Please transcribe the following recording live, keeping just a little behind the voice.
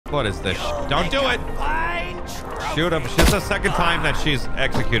What is this? Don't do it! Shoot him. It's the second time that she's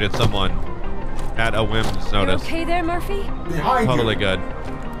executed someone at a whim's notice. You okay there, Murphy? Behind Totally you. good.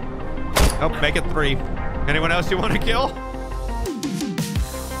 Oh, make it 3. Anyone else you want to kill?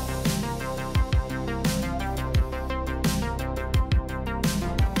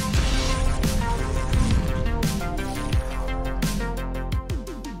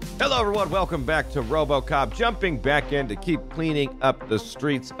 Hello everyone, welcome back to Robocop. Jumping back in to keep cleaning up the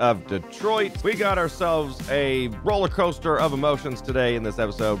streets of Detroit. We got ourselves a roller coaster of emotions today in this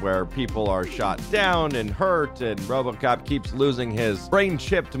episode where people are shot down and hurt, and Robocop keeps losing his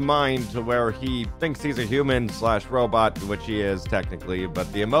brain-chipped mind to where he thinks he's a human/robot, which he is technically,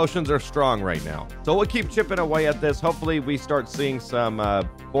 but the emotions are strong right now. So we'll keep chipping away at this. Hopefully we start seeing some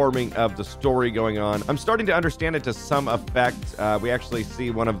forming of the story going on. I'm starting to understand it to some effect. We actually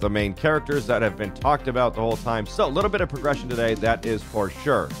see one of the main characters that have been talked about the whole time. So a little bit of progression today, that is for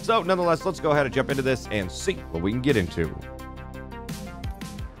sure. So nonetheless, let's go ahead and jump into this and see what we can get into.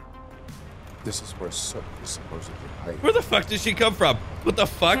 This is where Soap is supposedly hiding. Where the fuck did she come from? What the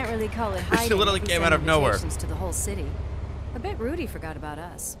fuck? Can't really call it hiding. She literally We came send out of nowhere. invitations to the whole city. I bet Rudy forgot about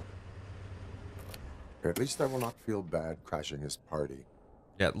us. At least I will not feel bad crashing his party.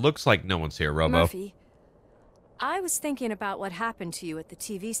 Yeah, it looks like no one's here, Robo. Murphy, I was thinking about what happened to you at the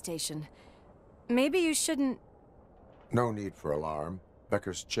TV station. Maybe you shouldn't... No need for alarm.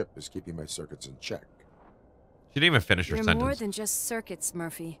 Becker's chip is keeping my circuits in check. She didn't even finish her You're sentence. more than just circuits,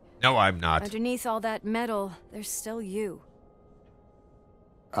 Murphy. No, I'm not. Underneath all that metal, there's still you.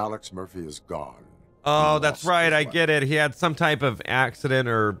 Alex Murphy is gone. Oh, He that's lost right. his I life. get it. He had some type of accident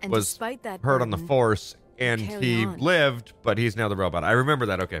or And was despite that hurt on the burden, force, and carry he on. lived, but he's now the robot. I remember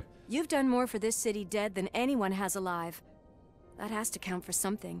that. Okay. You've done more for this city dead than anyone has alive. That has to count for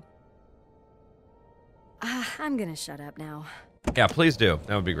something. I'm gonna shut up now. Yeah, please do.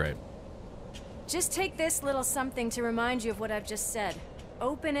 That would be great. Just take this little something to remind you of what I've just said.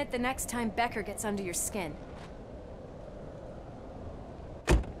 Open it the next time Becker gets under your skin.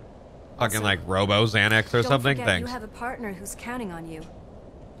 Fucking like Robo Xanax or Don't something. forget, Thanks. you have a partner who's counting on you.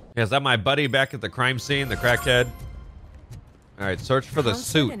 Yeah, is that my buddy back at the crime scene, the crackhead? All right, search for the Concert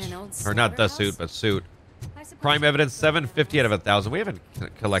suit. in an old Or not the slaughterhouse? suit, but suit. I suppose Crime evidence, 750 out of 1,000. We haven't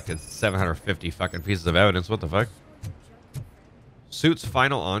collected 750 fucking pieces of evidence. What the fuck? Suit's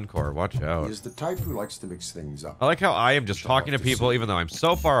final encore. Watch He out. is the type who likes to mix things up. I like how I am just Shut talking to up, just people so- even though I'm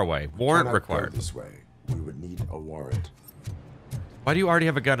so far away. Warrant Cannot go required. this way. We would need a warrant. Why do you already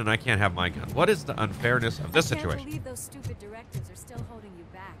have a gun and I can't have my gun? What is the unfairness of this I can't situation? believe those stupid directives are still holding you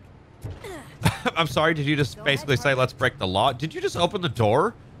back. I'm sorry, did you just Go basically ahead, say Mark. let's break the law? Did you just open the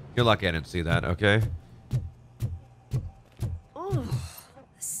door? You're lucky I didn't see that, okay? Ooh, the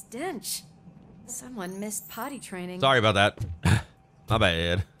stench. Someone missed potty training. Sorry about that. My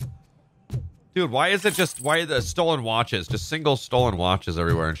bad. Dude, why is it just, why are the stolen watches? Just single stolen watches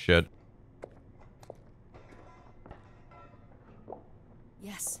everywhere and shit.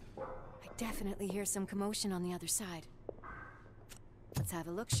 Yes, I definitely hear some commotion on the other side. Let's have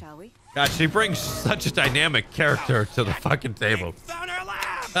a look, shall we? God, she brings such a dynamic character to the fucking table.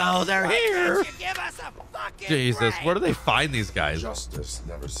 Oh, they're here. Jesus, where do they find these guys? Justice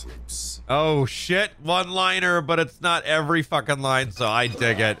never sleeps. Oh shit, one-liner, but it's not every fucking line, so I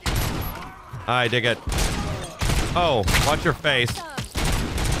dig it. I dig it. Oh, watch your face.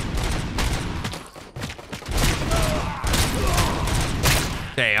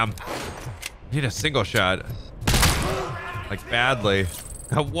 Damn. Need a single shot. Like, badly.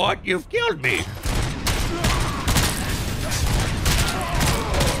 What? You've killed me. It's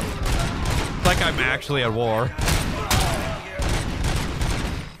like I'm actually at war.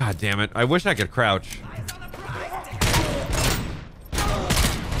 God damn it. I wish I could crouch.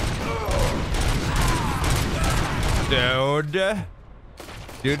 Dude.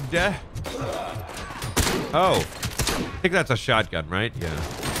 Dude. Oh. I think that's a shotgun, right? Yeah.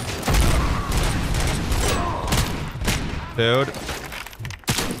 Dude.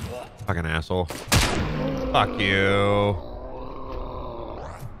 Fucking asshole. Fuck you.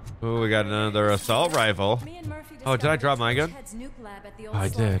 Ooh, we got another assault rifle. Me and Murphy Oh, did I discovered drop my gun? Hed's nuke lab at the old I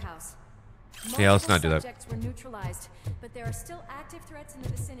did. slaughterhouse. Yeah, let's not do that. Subjects were neutralized, but there are still active threats in the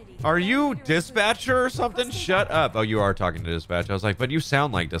vicinity. Are you dispatcher or something? Shut up. Oh, you are talking to dispatch. I was like, but you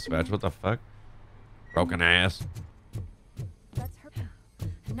sound like dispatch. What the fuck? Broken ass. That's her.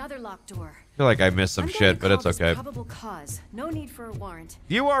 Another locked door. I feel like I missed some I'm going shit, to but it's call this okay. Probable cause. No need for a warrant.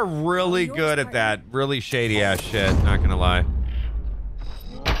 You are really Yours, good at partner. that. Really shady ass shit. Not gonna lie.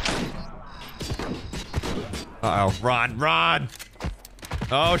 Uh-oh. Run, run.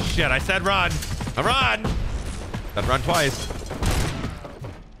 Oh, shit. I said run. Run. Said run twice.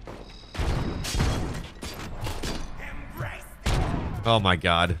 Oh my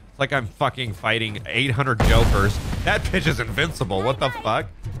god. It's like I'm fucking fighting 800 jokers. That bitch is invincible. What the fuck?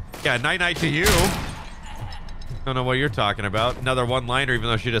 Yeah, night-night to you. Don't know what you're talking about. Another one-liner, even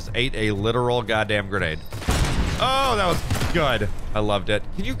though she just ate a literal goddamn grenade. Oh, that was good. I loved it.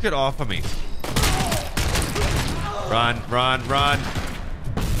 Can you get off of me? Run, run, run.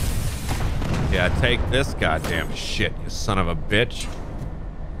 Yeah, take this goddamn shit, you son of a bitch.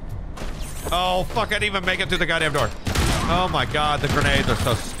 Oh, fuck, I didn't even make it through the goddamn door. Oh my god, the grenades are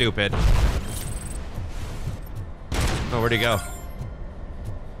so stupid. Oh, where'd he go?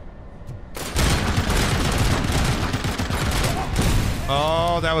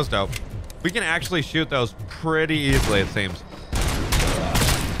 Oh, that was dope. We can actually shoot those pretty easily, it seems.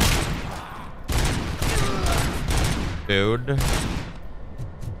 Dude.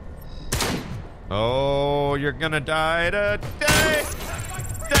 Oh, you're gonna die today.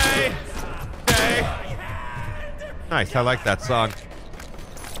 Day. Nice, I like that song.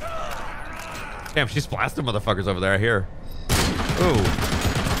 Damn, she's blasting motherfuckers over there, I hear. Ooh.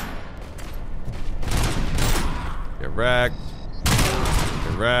 Get wrecked.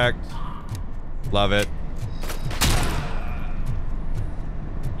 Get wrecked. Love it.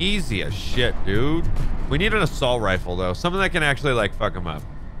 Easy as shit, dude. We need an assault rifle, though. Something that can actually, like, fuck them up.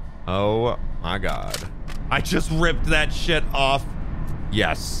 Oh, my God. I just ripped that shit off.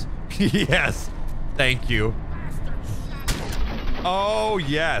 Yes. Yes. Thank you. Oh,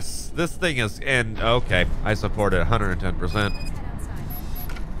 yes. This thing is in. Okay. I support it 110%.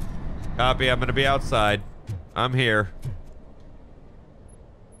 Copy. I'm going to be outside. I'm here.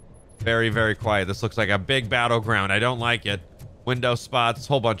 Very, very quiet. This looks like a big battleground. I don't like it. Window spots.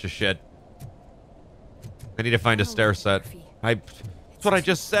 Whole bunch of shit. I need to find a stair set. That's what I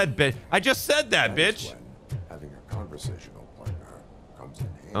just said, bitch. I just said that, bitch. Having a conversational partner comes in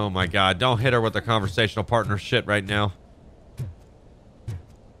handy. Oh my god, don't hit her with the conversational partner shit right now.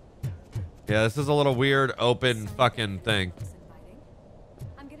 Yeah, this is a little weird, open fucking thing.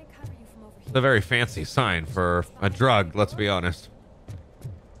 It's a very fancy sign for a drug, let's be honest.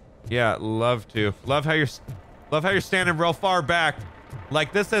 Yeah, love to. Love how you're standing real far back.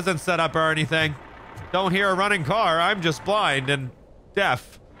 Like this isn't set up or anything. Don't hear a running car. I'm just blind and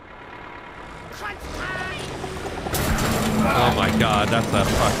deaf. Oh my god, that's a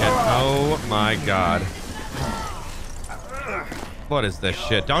fucking... Oh my god. What is this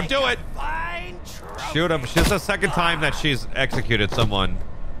shit? Don't do it! Shoot him. She's the second time that she's executed someone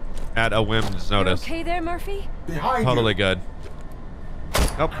at a whim's notice. You okay there, Murphy? Totally good.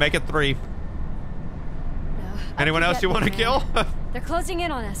 Nope, make it 3. No, Anyone else you want to kill? They're closing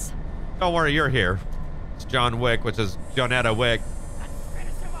in on us. Don't worry, you're here. It's John Wick, which is Jonetta Wick.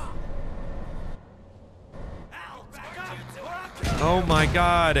 Oh my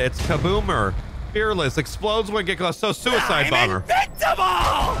god, it's Kaboomer. Fearless, explodes when get close. So suicide bomber. Invincible!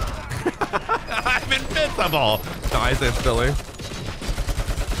 I'm invincible. Dies instantly.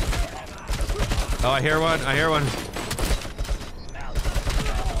 Oh, I hear one. I hear one.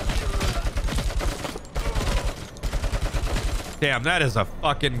 Damn, that is a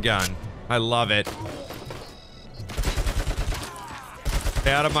fucking gun. I love it.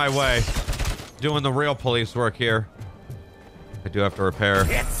 Stay out of my way. Doing the real police work here. I do have to repair.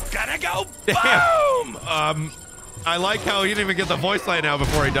 It's gonna go Damn. boom! I like how he didn't even get the voice line out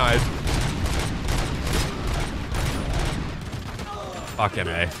before he died. Fucking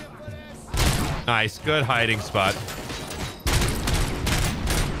A. Nice, good hiding spot.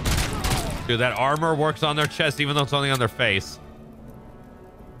 Dude, that armor works on their chest even though it's only on their face.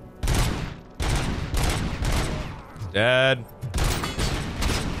 He's dead.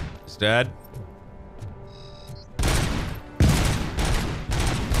 He's dead.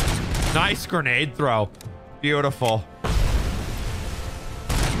 Nice grenade throw. Beautiful.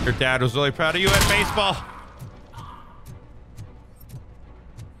 Your dad was really proud of you at baseball.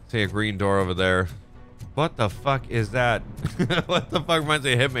 See a green door over there. What the fuck is that? What the fuck reminds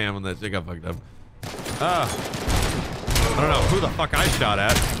me of Hitman when that shit got fucked up? Ah. I don't know who the fuck I shot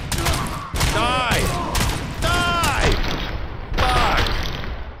at. Die! Die!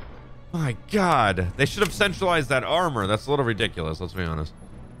 Fuck! My god. They should have centralized that armor. That's a little ridiculous, let's be honest.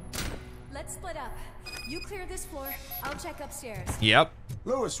 Let's split up. You clear this floor. I'll check upstairs. Yep.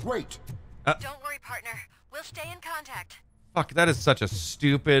 Lewis, wait. Don't worry, partner. We'll stay in contact. Fuck, that is such a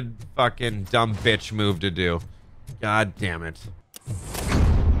stupid, fucking dumb bitch move to do. God damn it.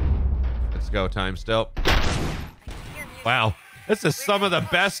 Let's go time still. Wow. This is some of the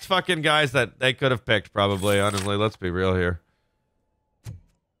best fucking guys that they could have picked, probably, honestly. Let's be real here.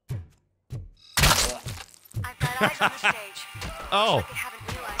 I've got eyes on the stage. Oh. Like they haven't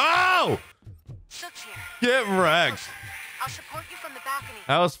realized. Oh! Sook's here. Get wrecked. I'll support you from the balcony.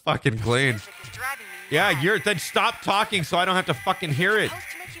 That was fucking clean. Music is driving me Yeah, mad. then stop talking so I don't have to fucking hear it. Supposed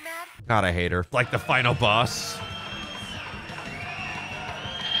to make you mad? God, I hate her. Like the final boss.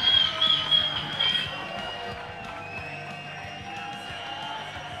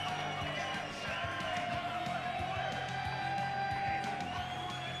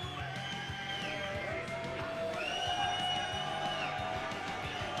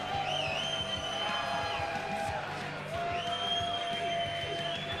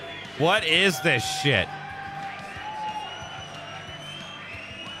 What is this shit?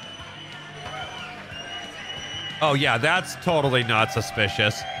 Oh, yeah, that's totally not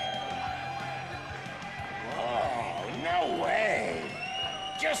suspicious. Oh, no way.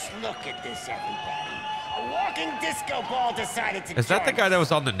 Just look at this, everybody. A walking disco ball decided to Is that the join guy that us.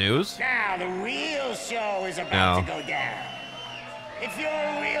 was on the news? Now the real show is about No. to go down. If you're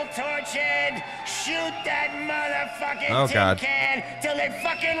a real torchhead, shoot that motherfucking Oh, tin God. can till it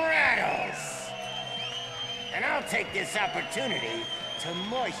fucking rattles. And I'll take this opportunity to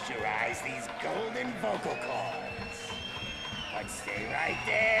moisturize these golden vocal cords. But stay right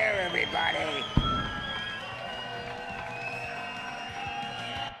there, everybody.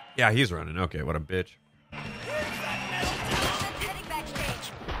 Yeah, he's running. Okay, what a bitch. Heading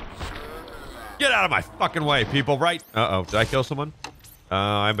backstage. Get out of my fucking way, people, right? Uh-oh, did I kill someone?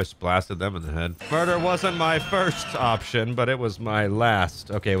 I just blasted them in the head. Murder wasn't my first option, but it was my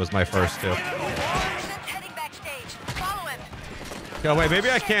last. Okay, it was my first, too. Heading backstage. Follow him. Oh, wait, maybe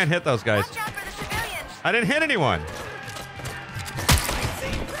I can't hit those guys. Watch out for the civilians. I didn't hit anyone.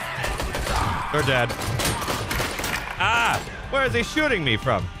 They're dead. Ah! Where is he shooting me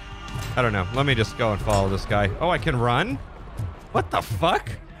from? I don't know. Let me just go and follow this guy. Oh, I can run? What the fuck?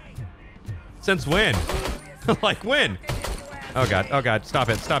 Since when? Like when? Oh god, oh god, stop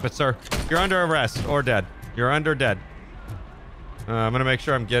it, sir. You're under arrest or dead. You're under dead. I'm gonna make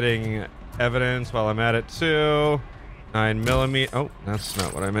sure I'm getting evidence while I'm at it too. 9mm. Oh, that's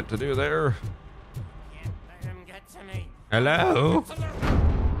not what I meant to do there. Let him get to me. Hello?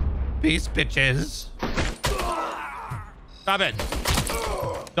 Peace, bitches. Stop it.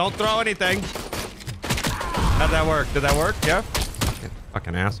 Don't throw anything. How'd that work? Did that work? Yeah?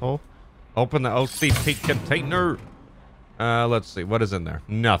 Fucking asshole. Open the OCP container. Let's see. What is in there?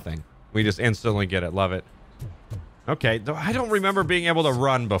 Nothing. We just instantly get it. Love it. Okay. Though I don't remember being able to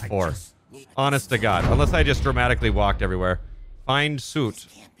run before. Honest to God. Unless I just dramatically walked everywhere. Find suit.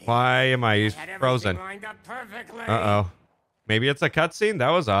 Why am I Had frozen? everything lined up perfectly. Uh-oh. Maybe it's a cutscene?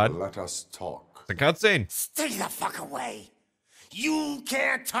 That was odd. Let us talk. It's a cutscene. Stay the fuck away. You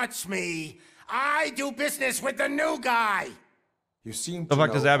can't touch me. I do business with the new guy. You seem The to fuck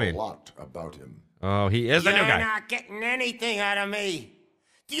know does that a mean? lot about him. Oh, he is a You're new guy. not getting anything out of me.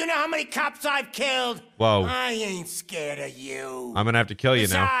 Do you know how many cops I've killed? Whoa. I ain't scared of you. I'm gonna have to kill you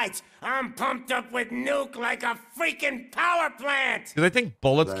now. Besides, I'm pumped up with nuke like a freaking power plant. Do they think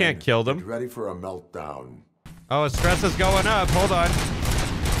bullets Then can't kill get them? ready for a meltdown. Oh, his stress is going up. Hold on.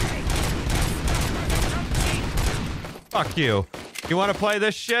 Fuck you. You want to play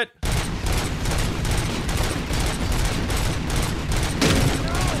this shit?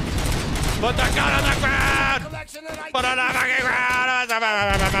 Put the gun on the ground! Put it on the fucking ground!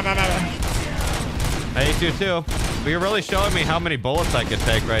 I hate you too. But you're really showing me how many bullets I can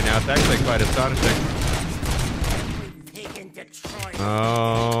take right now. It's actually quite astonishing. Pig in Detroit.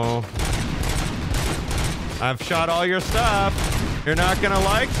 Oh. I've shot all your stuff. You're not gonna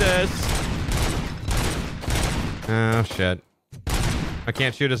like this. Oh, shit. I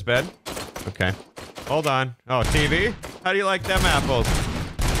can't shoot his bed? Okay. Hold on. Oh, TV? How do you like them apples?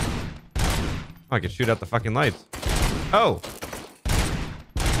 Oh, I can shoot out the fucking lights. Oh.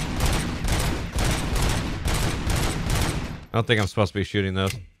 I don't think I'm supposed to be shooting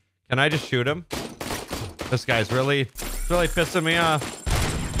those. Can I just shoot him? This guy's really pissing me off.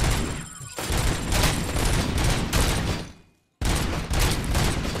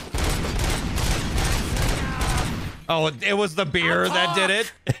 Oh, it was the beer that did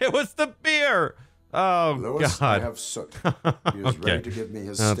it. It was the beer. Oh, Lewis, I God. have Soot. He is Okay. ready to give me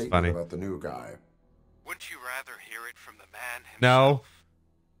his That's statement funny. about the new guy. Wouldn't you rather hear it from the man himself? No.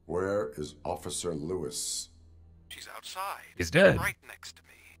 Where is Officer Lewis? She's outside. He's dead. Right next to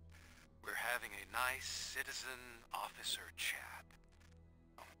me. We're having a nice citizen officer chat.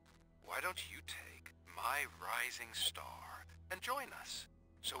 Why don't you take my rising star and join us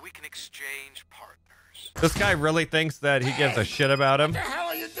so we can exchange partners? This guy really thinks that he gives a shit about him. What the hell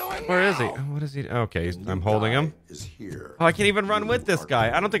are you doing Where is he? now? What is he? Okay, The new I'm holding guy him. Is here. Oh, I can't even run with this You guy.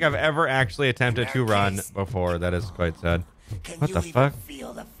 are I don't think I've ever actually attempted to run before. That is quite sad. Can What you the even fuck?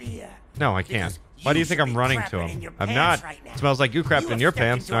 feel the fear? No, I can't. Because Why do you think I'm running to him? I'm not. It smells like you crapped in your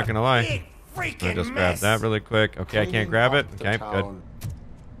pants, not gonna lie. I just grab that really quick. Okay, I can't grab it. Okay, good.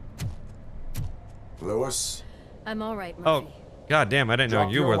 Lewis? I'm all right, Oh, Murphy. god damn, I didn't know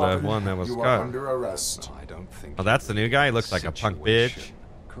you were the one that was You are cut. under arrest. No, I don't think. Oh, that's the new guy? He looks like a punk bitch. Situation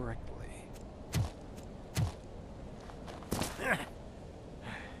correctly.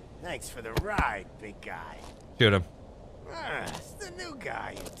 Thanks for the ride, big guy. Shoot him. It's the new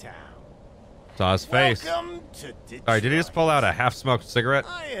guy in town. Saw his face. Welcome to Detroit. Sorry, did he just pull out a half-smoked cigarette?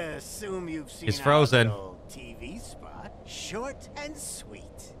 I assume you've seen He's frozen. our little TV spot. Short and sweet.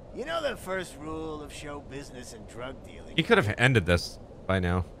 You know the first rule of show business and drug dealing? He could have ended this by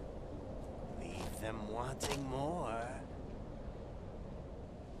now. Leave them wanting more.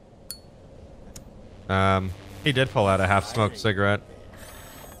 He did pull out a half-smoked cigarette.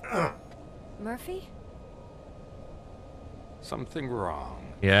 Murphy? Something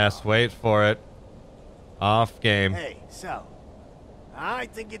wrong. Yes, wait for it. Off game. Hey, so, I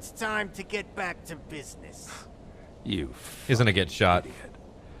think it's time to get back to business. You He's gonna get shot. idiot.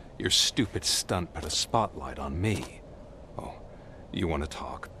 Your stupid stunt put a spotlight on me. Oh, you want to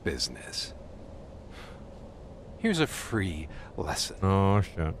talk business? Here's a free lesson. Oh,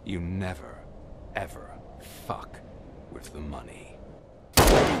 shit. You never, ever fuck with the money.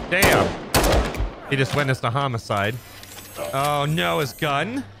 Damn! He just witnessed a homicide. Oh no, his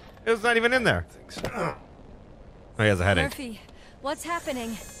gun? It was not even in there. I think so. Oh, he has a headache. Murphy, what's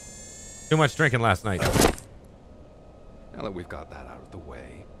happening? Too much drinking last night. Now that we've got that out of the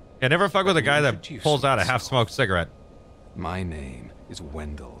way, Yeah, never fuck with a guy that Introduce pulls out a myself. half-smoked cigarette. my name is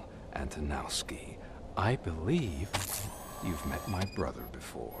Wendell Antonowski. I believe you've met my brother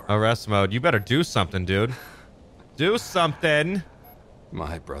before. Arrest mode. You better do something, dude. Do something.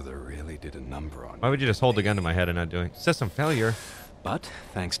 My brother really did a number on Why would you just hold the gun to my head and not do it? System failure. But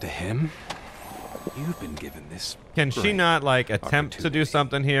thanks to him, you've been given this. Can she great not, like, attempt to do opportunity.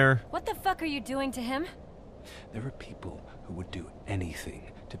 something here? What the fuck are you doing to him? There are people who would do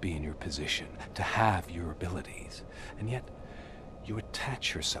anything to be in your position, to have your abilities, and yet you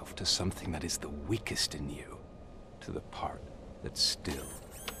attach yourself to something that is the weakest in you, to the part that's still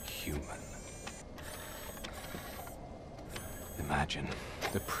human. Imagine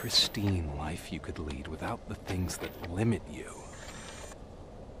the pristine life you could lead without the things that limit you.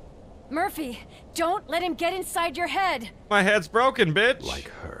 Murphy, don't let him get inside your head. My head's broken, bitch. Like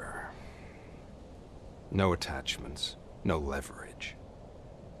her. No attachments, no leverage.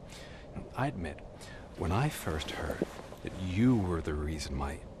 I admit, when I first heard that you were the reason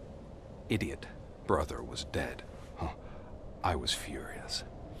my idiot brother was dead, I was furious.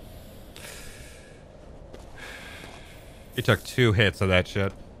 He took 2 hits of that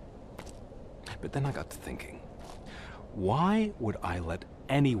shit. But then I got to thinking, why would I let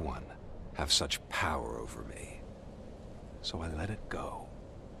anyone have such power over me? So I let it go.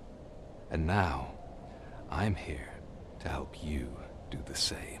 And now, I'm here to help you do the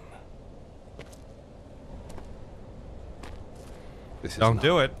same. This is Don't not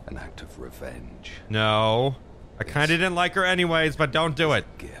do it. an act of revenge. No. I kind of didn't like her anyways, but don't do it.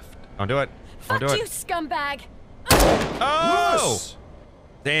 Gift. Don't do it. Don't Fuck do you, it. scumbag. Oh! Lewis!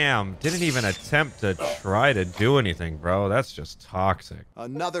 Damn. Didn't even attempt to try to do anything, bro. That's just toxic.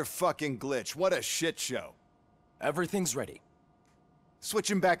 Another fucking glitch. What a shit show. Everything's ready. Switch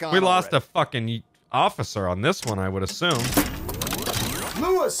him back on. We lost a already. fucking officer on this one, I would assume.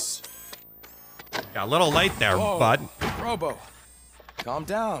 Lewis! Yeah, a little late there, bud. Robo, calm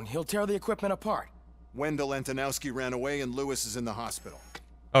down. He'll tear the equipment apart. Wendell Antonowski ran away and Lewis is in the hospital.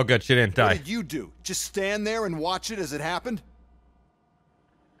 Oh, good. She didn't What die. did you do? Just stand there and watch it as it happened?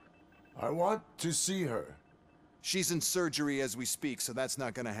 I want to see her. She's in surgery as we speak, so that's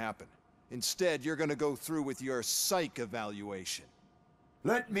not gonna happen. Instead, you're gonna go through with your psych evaluation.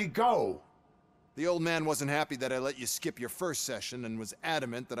 Let me go. The old man wasn't happy that I let you skip your first session and was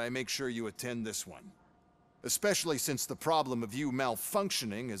adamant that I make sure you attend this one. Especially since the problem of you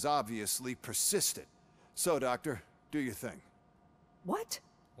malfunctioning has obviously persisted. So, Doctor, do your thing. What?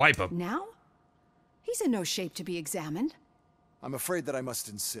 Wipe him. Now? He's in no shape to be examined. I'm afraid that I must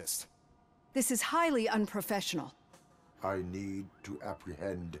insist. This is highly unprofessional. I need to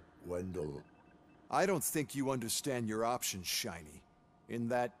apprehend Wendell. I don't think you understand your options, Shiny, in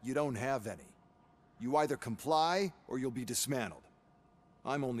that you don't have any. You either comply or you'll be dismantled.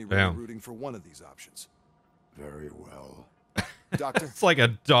 I'm only really Damn. rooting for one of these options. Very well. Doctor, It's like a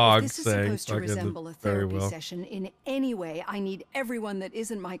dog If this is saying supposed to fucking resemble a very therapy well. session in any way, I need everyone that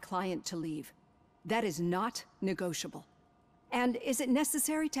isn't my client to leave. That is not negotiable. And is it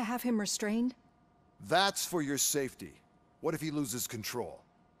necessary to have him restrained? that's for your safety. What if he loses control?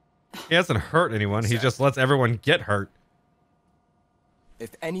 He hasn't hurt anyone. He just lets everyone get hurt.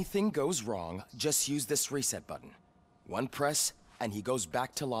 If anything goes wrong, just use this reset button. One press, and he goes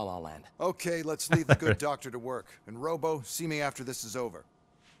back to La La Land. Okay, let's leave the good doctor to work. And Robo, see me after this is over.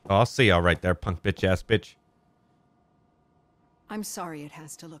 Oh, I'll see y'all right there, punk bitch ass bitch. I'm sorry it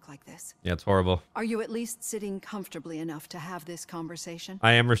has to look like this. Yeah, it's horrible. Are you at least sitting comfortably enough to have this conversation?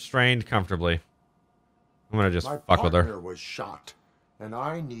 I am restrained comfortably. I'm gonna just My fuck with her. partner was shot, and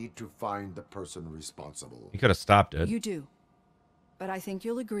I need to find the person responsible. You could have stopped it. You do. But I think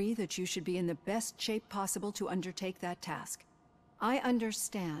you'll agree that you should be in the best shape possible to undertake that task. I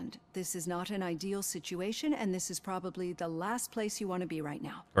understand this is not an ideal situation, and this is probably the last place you want to be right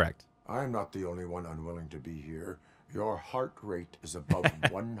now. Correct. I'm not the only one unwilling to be here. Your heart rate is above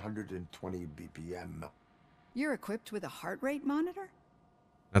 120 BPM. You're equipped with a heart rate monitor?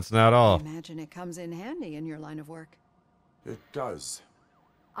 That's not I all. imagine it comes in handy in your line of work. It does.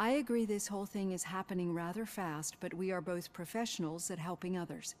 I agree this whole thing is happening rather fast, but we are both professionals at helping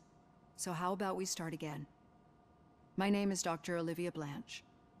others. So how about we start again? My name is Dr. Olivia Blanche.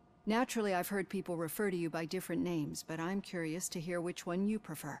 Naturally, I've heard people refer to you by different names, but I'm curious to hear which one you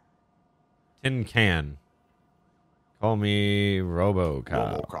prefer. Tin Can. Call me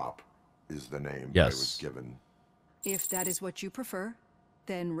Robocop. Robocop is the name Yes. I was given. If that is what you prefer,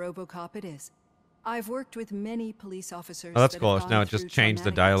 then Robocop it is. I've worked with many police officers. Oh, that's that cool. have Now gone it just through changed the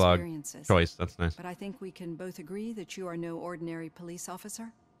traumatic dialogue experiences. choice. That's nice. But I think we can both agree that you are no ordinary police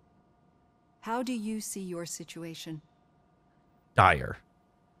officer. How do you see your situation? Dire.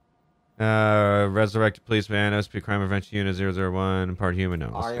 Resurrected policeman, OCP Crime Prevention Unit 001, part human.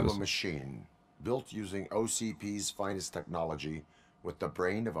 No, let's I do am a this. machine, built using OCP's finest technology with the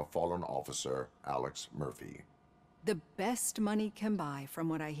brain of a fallen officer, Alex Murphy. The best money can buy, from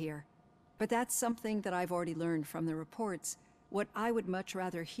what I hear. But that's something that I've already learned from the reports. What I would much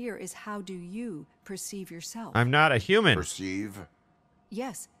rather hear is how do you perceive yourself? I'm not a human. Perceive?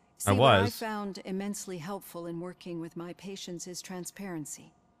 Yes. I See, what I was. found immensely helpful in working with my patients is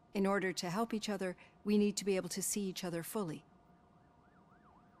transparency. In order to help each other, we need to be able to see each other fully.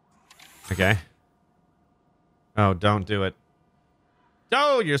 Okay. Oh, don't do it.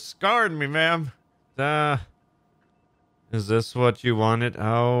 Oh, you scarred me, ma'am. Is this what you wanted?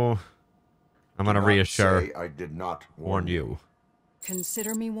 Oh, I'm gonna Do not reassure. say I did not Warn you.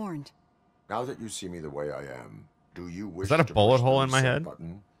 Consider me warned. Now that you see me the way I am, do you wish that a to bullet push the hole in my reset head?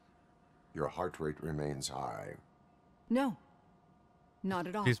 Button? Your heart rate remains high. No. Not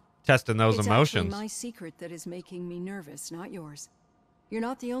at all. She's testing those it's emotions. actually my secret that is making me nervous, not yours. You're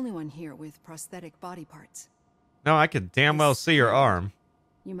not the only one here with prosthetic body parts. No, I could damn well see your arm.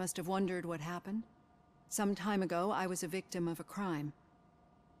 You must have wondered what happened. Some time ago, I was a victim of a crime.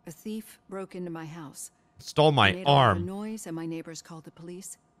 A thief broke into my house. Stole my He made a lot of arm. noise, and my neighbors called the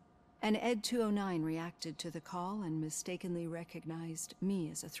police. And Ed 209 reacted to the call and mistakenly recognized me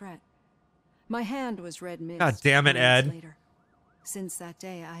as a threat. My hand was red mist. God damn it, moments Ed. Later. Since that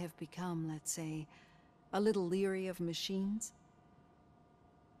day, I have become, let's say, a little leery of machines.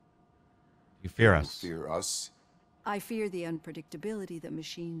 You fear You us. fear us? I fear the unpredictability that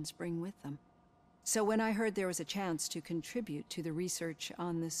machines bring with them. So when I heard there was a chance to contribute to the research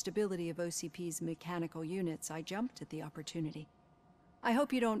on the stability of OCP's mechanical units, I jumped at the opportunity. I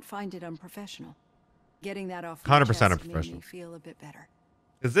hope you don't find it unprofessional. Getting that off my 100% chest made unprofessional. me feel a bit better.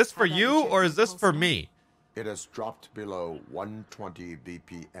 Is this for How about you you check or your is this pulse for now? me? It has dropped below 120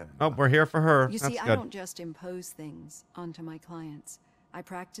 BPM. Oh, we're here for her. You That's see, I good. don't just impose things onto my clients. I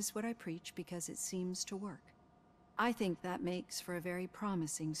practice what I preach because it seems to work. I think that makes for a very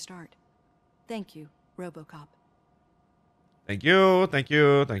promising start. Thank you, Robocop. Thank you, thank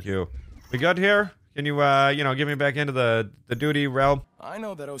you, thank you. We good here? Can you, get me back into the duty realm? I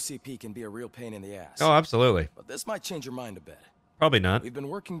know that OCP can be a real pain in the ass. Oh, absolutely. But this might change your mind a bit. Probably not. We've been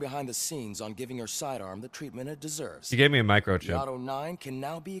working behind the scenes on giving your sidearm the treatment it deserves. He gave me a The microchip. Auto 9 can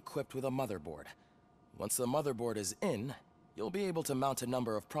now be equipped with a motherboard. Once the motherboard is in, you'll be able to mount a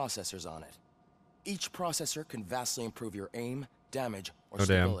number of processors on it. Each processor can vastly improve your aim, damage, or Oh,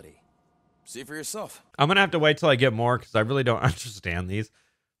 damn. stability. See for yourself. I'm gonna have to wait till I get more because I really don't understand these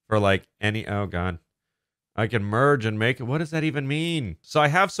for like any. Oh god, I can merge and make it. What does that even mean? So I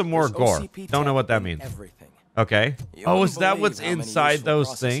have some more There's gore. OCP Don't know tech what that in means. Everything. Okay. You Oh, wouldn't is that believe what's how many inside useful those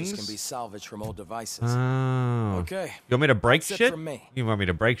processors things? Can be salvaged from old devices. Oh. Okay. You want me to break That's it shit? from me. You want me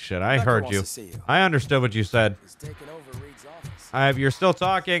to break shit? I Becker heard wants you. to see you. I understood what you said. He's taken over Reed's office. You're still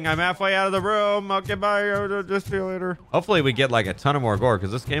talking. I'm halfway out of the room. Okay, bye. Just see you later. Hopefully we get like a ton of more gore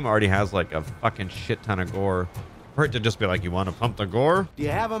because this game already has like a fucking shit ton of gore. For it to just be like, you want to pump the gore? Do you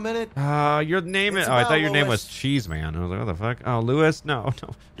have a minute? Your name is. It's Oh, I about thought your name Louis. was Cheese Man. I was like, what the fuck? Oh, Lewis? No.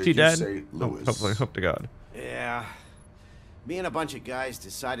 Did She you dead? say Oh, Louis? hopefully, hope to God. Yeah. Me and a bunch of guys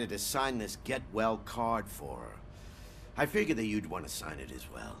decided to sign this get well card for her. I figured that you'd want to sign it as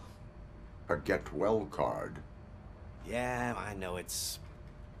well. A get well card. Yeah, I know it's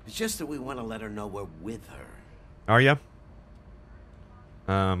just that we want to let her know we're with her. Are you?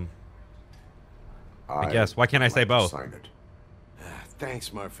 I guess. Why can't I say like to both? Sign it.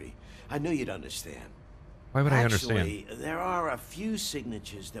 Thanks, Murphy. I knew you'd understand. Why would I understand? Actually, there are a few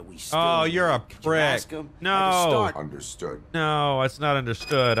signatures that we still Oh, need. you're a Could you prick. ask 'em? No. At the start. Understood. No, it's not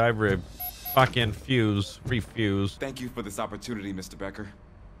understood. I fucking refuse. Thank you for this opportunity, Mr. Becker.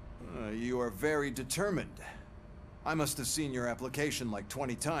 You are very determined. I must have seen your application like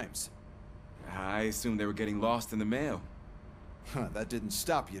 20 times. I assumed they were getting lost in the mail. Huh, that didn't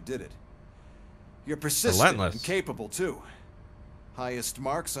stop you, did it? You're persistent Relentless. and capable, too. Highest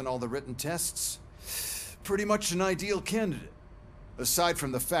marks on all the written tests. Pretty much an ideal candidate. Aside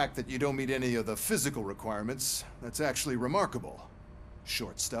from the fact that you don't meet any of the physical requirements, that's actually remarkable.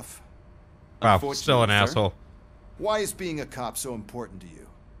 Short stuff. Wow, still an Unfortunately, sir. asshole. Why is being a cop so important to you?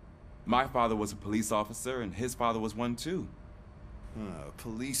 My father was a police officer, and his father was one too. A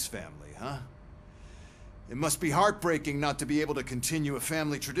police family, huh? It must be heartbreaking not to be able to continue a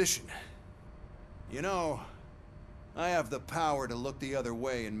family tradition. You know, I have the power to look the other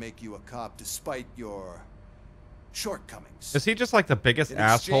way and make you a cop despite your shortcomings. Is he just like the biggest In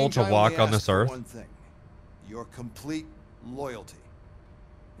asshole exchange, to I walk only on ask this for earth? one thing. Your complete loyalty.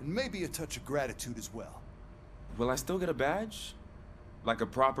 And maybe a touch of gratitude as well. Will I still get a badge? Like a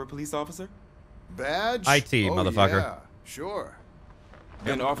proper police officer? Badge? IT, oh, motherfucker. Yeah, sure.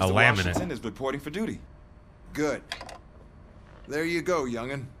 And Officer laminate. Washington is reporting for duty. Good. There you go,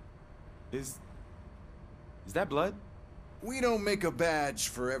 youngin'. Is that blood? We don't make a badge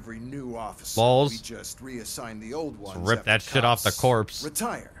for every new officer. Balls. We just reassign the old ones. rip after that shit off the cops corpse.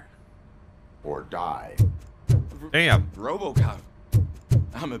 Retire. Or die. Damn. Robocop.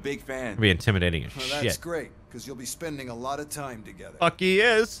 I'm a big fan. Be intimidating as Well, that's shit. great, because you'll be spending a lot of time together. Fuck he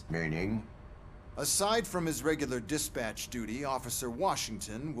is. Meaning? Aside from his regular dispatch duty, Officer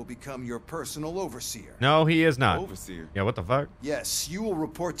Washington will become your personal overseer. No, he is not. Overseer. Yeah, what the fuck? Yes, you will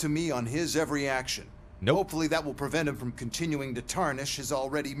report to me on his every action. Nope. Hopefully that will prevent him from continuing to tarnish his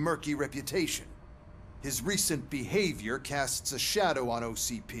already murky reputation. His recent behavior casts a shadow on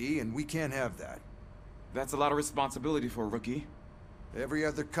OCP, and we can't have that. That's a lot of responsibility for a rookie. Every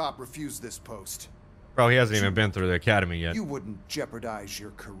other cop refused this post. Bro, he hasn't even been through the academy yet. You wouldn't jeopardize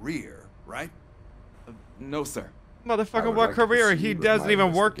your career, right? No, sir. I Motherfucker, would what like to career? He proceed with doesn't my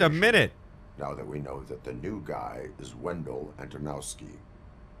even work a investigation, minute. Now that we know that the new guy is Wendell Antonowski.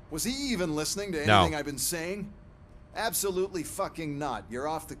 Was he even listening to No. anything I've been saying? Absolutely fucking not. You're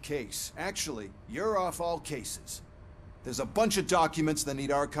off the case. Actually, you're off all cases. There's a bunch of documents that need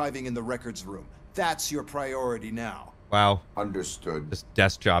archiving in the records room. That's your priority now. Wow. Understood. This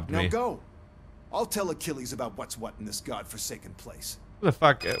desk jobbed Now me. go. I'll tell Achilles about what's what in this godforsaken place. Who the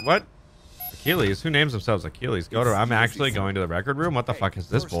fuck? What? Achilles? Who names themselves Achilles? Go to. I'm actually going to the record room? What the fuck is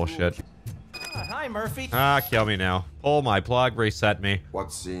this bullshit? Hi, Murphy. Kill me now. Pull my plug, reset me.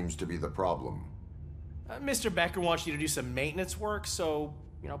 What seems to be the problem? Mr. Becker wants you to do some maintenance work, so,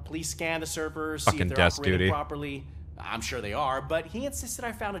 please scan the servers, see Fucking if they're desk operating duty. properly. I'm sure they are, but he insisted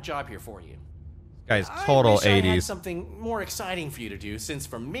I found a job here for you. Guy's total I wish I had 80s. something more exciting for you to do, since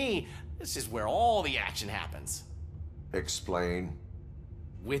for me, this is where all the action happens. Explain.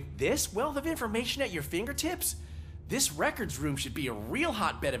 With this wealth of information at your fingertips, this records room should be a real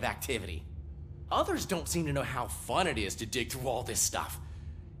hotbed of activity. Others don't seem to know how fun it is to dig through all this stuff.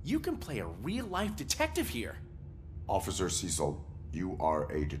 You can play a real-life detective here. Officer Cecil, you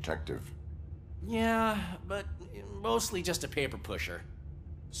are a detective. Yeah, but mostly just a paper pusher.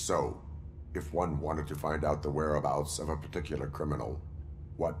 So, if one wanted to find out the whereabouts of a particular criminal,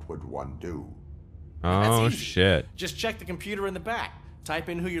 what would one do? Oh, That's easy. shit. Just check the computer in the back. Type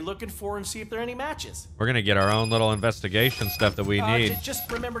in who you're looking for and see if there are any matches. We're gonna get our own little investigation stuff that we need.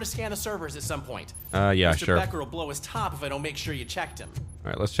 Just remember to scan the servers at some point. Yeah, Mr. sure. Becker will blow his top if I don't make sure you checked him.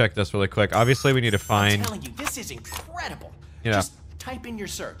 All right, let's check this really quick. Obviously, we need to find. I'm telling you, this is incredible. Yeah. Just type in your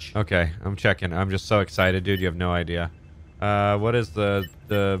search. Okay, I'm checking. I'm just so excited, dude. You have no idea. What is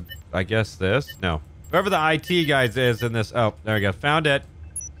the I guess this? No. Whoever the IT guys is in this. Oh, there we go. Found it.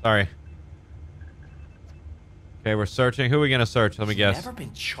 Sorry. Okay, we're searching. Who are we gonna search? Let me guess. Never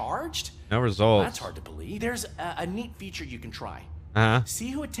been charged? No results. That's hard to believe. There's a neat feature you can try. Uh-huh.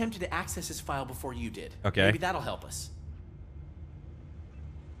 See who attempted to access his file before you did. Okay. Maybe that'll help us.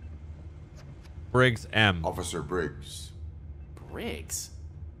 Briggs M. Officer Briggs. Briggs?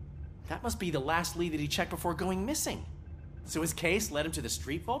 That must be the last lead that he checked before going missing. So his case led him to the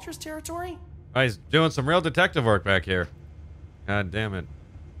Street Vultures territory? Oh, he's doing some real detective work back here. God damn it.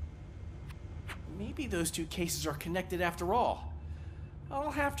 Maybe those two cases are connected after all.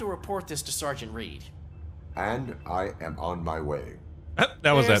 I'll have to report this to Sergeant Reed. And I am on my way.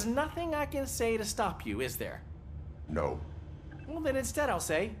 That was There's it. nothing I can say to stop you, is there? No. Well, then instead I'll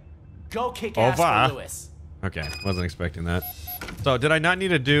say, go kick Au ass revoir. for Lewis. Okay, wasn't expecting that. So, did I not need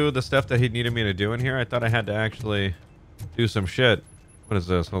to do the stuff that he needed me to do in here? I thought I had to actually do some shit. What is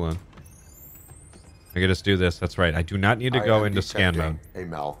this? Hold on. I can just do this. That's right. I do not need to I go am into scan mode. detecting a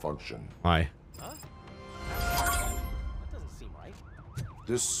malfunction. Why? That doesn't seem right.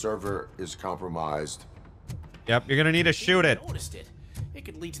 This server is compromised. Yep, you're gonna need to shoot it. Noticed it. It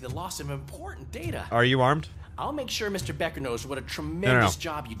could lead to the loss of important data. Are you armed? I'll make sure Mr. Becker knows what a tremendous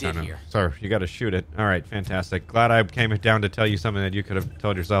job you did here. Sir, you gotta shoot it. Alright, fantastic. Glad I came down to tell you something that you could have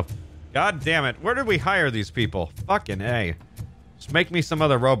told yourself. God damn it. Where did we hire these people? Fucking A. Just make me some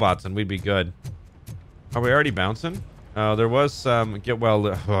other robots and we'd be good. Are we already bouncing? Oh, there was some... Get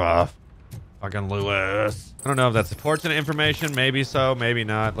well... fucking Lewis. I don't know if that's important information. Maybe so, maybe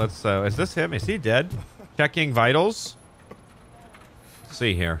not. Let's... is this him? Is he dead? Checking vitals. Let's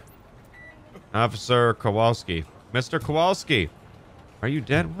see here. Officer Kowalski. Mr. Kowalski. Are you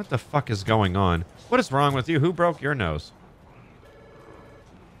dead? What the fuck is going on? What is wrong with you? Who broke your nose?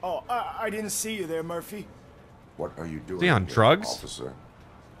 Oh, I didn't see you there, Murphy. What are you doing? Is he on here, drugs? Officer?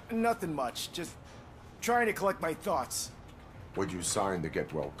 Nothing much. Just trying to collect my thoughts. Would you sign the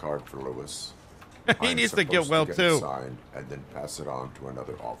get well card for Lewis? He I'm needs to get supposed well, get too. It signed and then pass it on to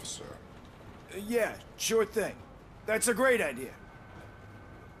another officer. Yeah, sure thing. That's a great idea.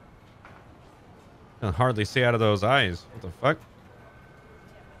 I can hardly see out of those eyes. What the fuck?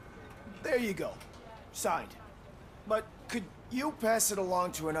 There you go. Signed. But could you pass it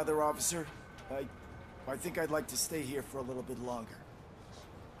along to another officer? I think I'd like to stay here for a little bit longer.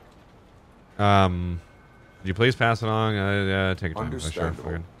 Could you please pass it on? Take your time. Understandable.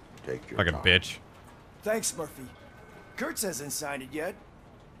 Sure, Take your fucking time. bitch. Thanks, Murphy. Kurtz hasn't signed it yet.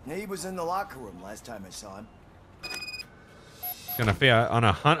 He was in the locker room last time I saw him. Gonna be on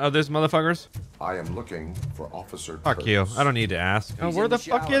a hunt of these motherfuckers? I am looking for Officer Fuck Kurtz. you. I don't need to ask. Oh, where the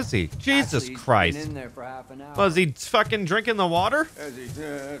fuck is he? Jesus Christ. In there for half an hour. Was he fucking drinking the water?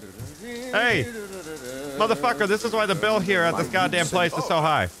 Hey, motherfucker, this is why the bill here at this goddamn place is so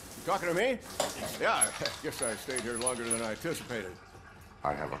high. You talking to me? Yeah, I guess I stayed here longer than I anticipated.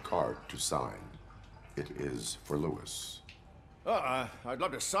 I have a card to sign. It is for Lewis. I'd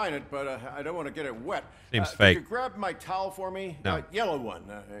love to sign it, but I don't want to get it wet. Seems fake. Could you grab my towel for me? No. Yellow one.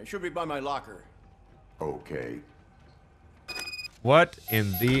 It should be by my locker. Okay. What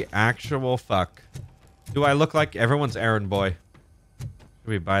in the actual fuck? Do I look like everyone's errand boy? Should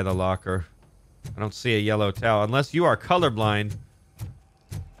we buy the locker? I don't see a yellow towel. Unless you are colorblind.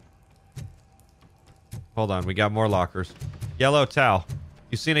 Hold on, we got more lockers. Yellow towel.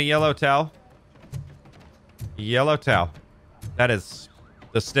 You seen a yellow towel? Yellow towel. That is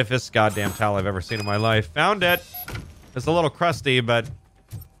the stiffest goddamn towel I've ever seen in my life. Found it. It's a little crusty, but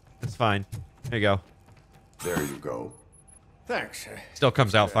it's fine. There you go. There you go. Thanks. Still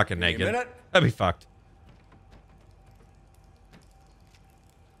comes out fucking give me a naked. minute. That'd be fucked.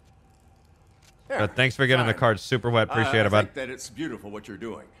 But thanks for getting the card super wet. Appreciate it, I bud. think that it's beautiful what you're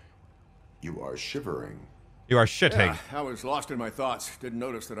doing. You are shivering. You are shitting. Yeah, I was lost in my thoughts. Didn't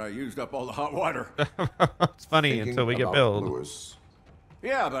notice that I used up all the hot water. It's funny Thinking until we get about billed. Lewis.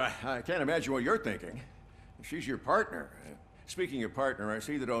 Yeah, but I can't imagine what you're thinking. She's your partner. Speaking of partner, I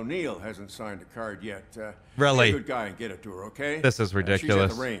see that O'Neill hasn't signed a card yet. Really? Be a good guy and get it to her, okay? This is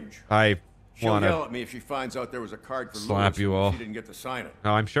ridiculous. She's at the range. I She'll want yell to at me if she finds out there was a card for slap Lewis you and all. she didn't get to sign it.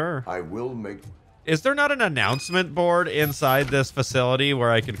 Oh, I'm sure. I will make... Is there not an announcement board inside this facility where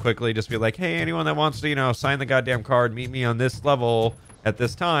I can quickly just be like, hey, anyone that wants to, you know, sign the goddamn card, meet me on this level at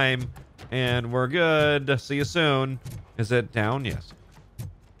this time, and we're good. See you soon. Is it down? Yes.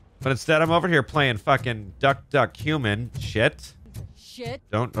 But instead, I'm over here playing fucking Duck Duck Human shit. Shit.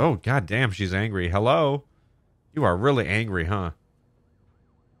 Don't. Oh, goddamn, she's angry. Hello? You are really angry, huh?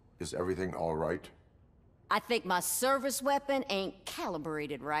 Is everything all right? I think my service weapon ain't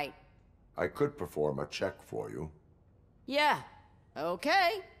calibrated right. I could perform a check for you. Yeah.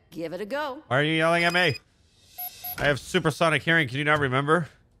 Okay. Give it a go. Why are you yelling at me? I have supersonic hearing. Can you not remember?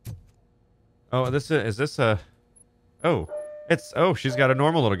 Oh, is this a... Oh, oh, she's got a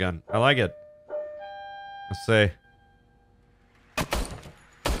normal little gun. I like it. Let's see.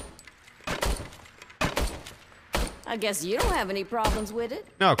 I guess you don't have any problems with it.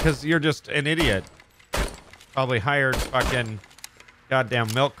 No, because you're just an idiot. Probably hired fucking goddamn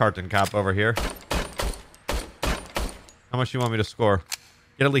milk carton cop over here. How much you want me to score?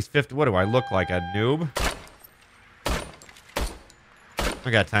 Get at least 50. What do I look like, a noob?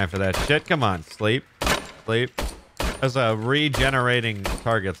 I got time for that shit. Come on, sleep. Sleep. There's a regenerating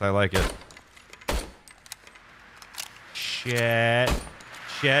targets. I like it. Shit.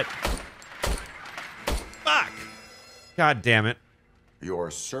 Shit. Fuck. God damn it.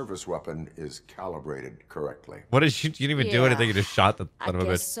 Your service weapon is calibrated correctly. What did you didn't even do anything. You just shot the son of a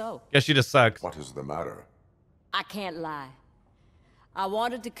bitch. So. Guess you just suck. What is the matter? I can't lie. I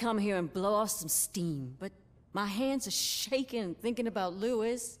wanted to come here and blow off some steam, but my hands are shaking thinking about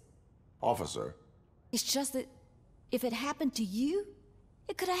Lewis. Officer. It's just that if it happened to you,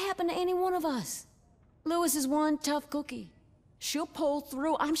 it could have happened to any one of us. Lewis is one tough cookie. She'll pull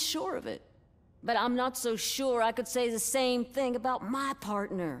through, I'm sure of it. But I'm not so sure I could say the same thing about my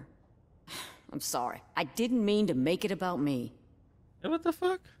partner. I'm sorry. I didn't mean to make it about me. What the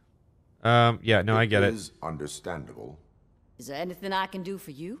fuck? Yeah, no, I get it. It is understandable. Is there anything I can do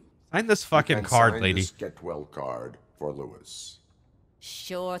for you? Sign this fucking card, lady. This get well card for Lewis.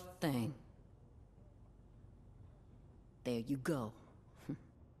 Sure thing. There you go.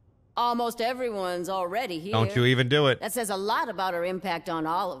 Almost everyone's already here. Don't you even do it. That says a lot about her impact on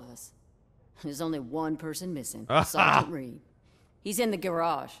all of us. There's only one person missing. Sergeant Reed. He's in the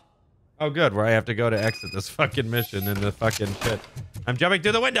garage. Oh, good. Where I have to go to exit this fucking mission in the fucking shit. I'm jumping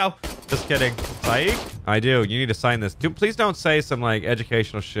through the window. Just kidding. Psych? I do. You need to sign this. Please don't say some, like,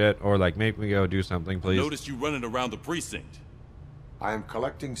 educational shit or, like, make me go do something, please. I noticed you running around the precinct. I am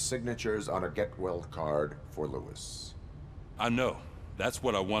collecting signatures on a get well card for Lewis. I know. That's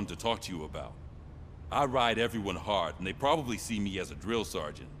what I wanted to talk to you about. I ride everyone hard, and they probably see me as a drill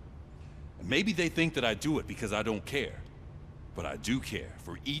sergeant. And maybe they think that I do it because I don't care. But I do care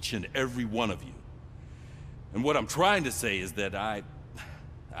for each and every one of you. And what I'm trying to say is that I'd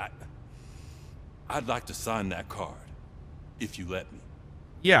like to sign that card, if you let me.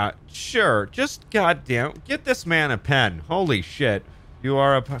 Yeah, sure. Just goddamn, get this man a pen. Holy shit. You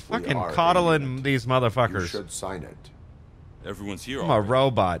are a fucking coddling these motherfuckers. You should sign it. Everyone's here. I'm a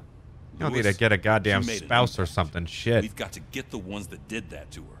robot. You don't need to get a goddamn spouse or something. Shit. We've got to get the ones that did that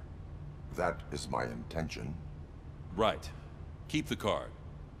to her. That is my intention. Right. Keep the card.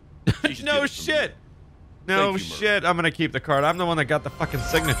 No shit. No shit. I'm gonna keep the card. I'm the one that got the fucking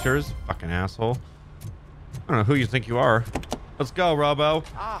signatures. Fucking asshole. I don't know who you think you are. Let's go, Robo.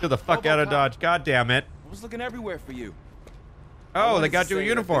 Get the fuck out of Dodge. God damn it. I was looking everywhere for you. Oh, they got you a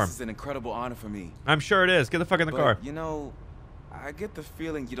uniform. This is an incredible honor for me. I'm sure it is. Get the fuck in the car. You know, I get the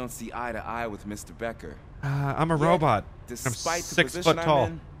feeling you don't see eye to eye with Mr. Becker. I'm a robot. Despite I'm the 6 position foot tall.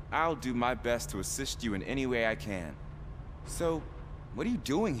 I'm in, I'll do my best to assist you in any way I can. So, what are you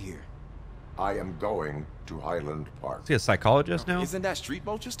doing here? I am going to Highland Park. Is he a psychologist now? Isn't that Street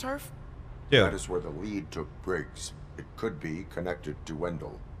Vulture's turf? Dude. That is where the lead took Briggs. It could be connected to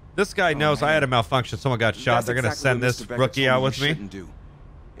Wendell. This guy knows I had a malfunction. Someone got shot. They're gonna send this rookie out with me.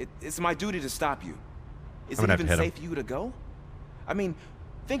 It's my duty to stop you. Is I'm it gonna even hit him. safe for you to go? I mean,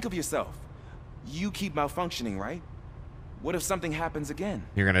 think of yourself. You keep malfunctioning, right? What if something happens again?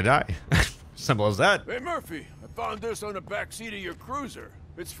 You're gonna die. Simple as that. Hey, Murphy, I found this on the back seat of your cruiser.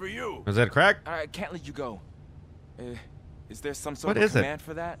 It's for you. Is that crack? I can't let you go. Is there some What sort of is it? command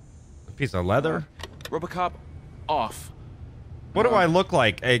for that? A piece of leather? Robocop, off. What do I look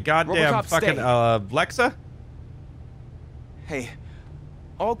like? A goddamn Robocop, fucking stay. Lexa? Hey,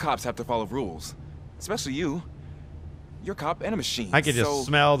 all cops have to follow rules. Especially you. You're a cop and a machine. I can just so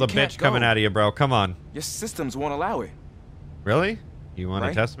smell the you can't bitch coming go. out of you, bro. Come on. Your systems won't allow it. Really? You want Right?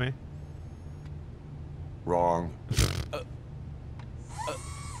 to test me? Wrong.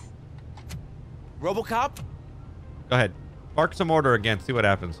 Robocop? Go ahead. Bark some order again. See what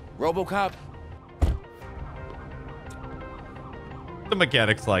happens. Robocop? The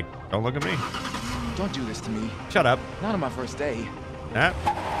mechanic's like, don't look at me. Don't do this to me. Shut up. Not on my first day.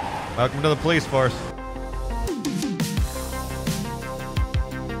 Welcome to the police force.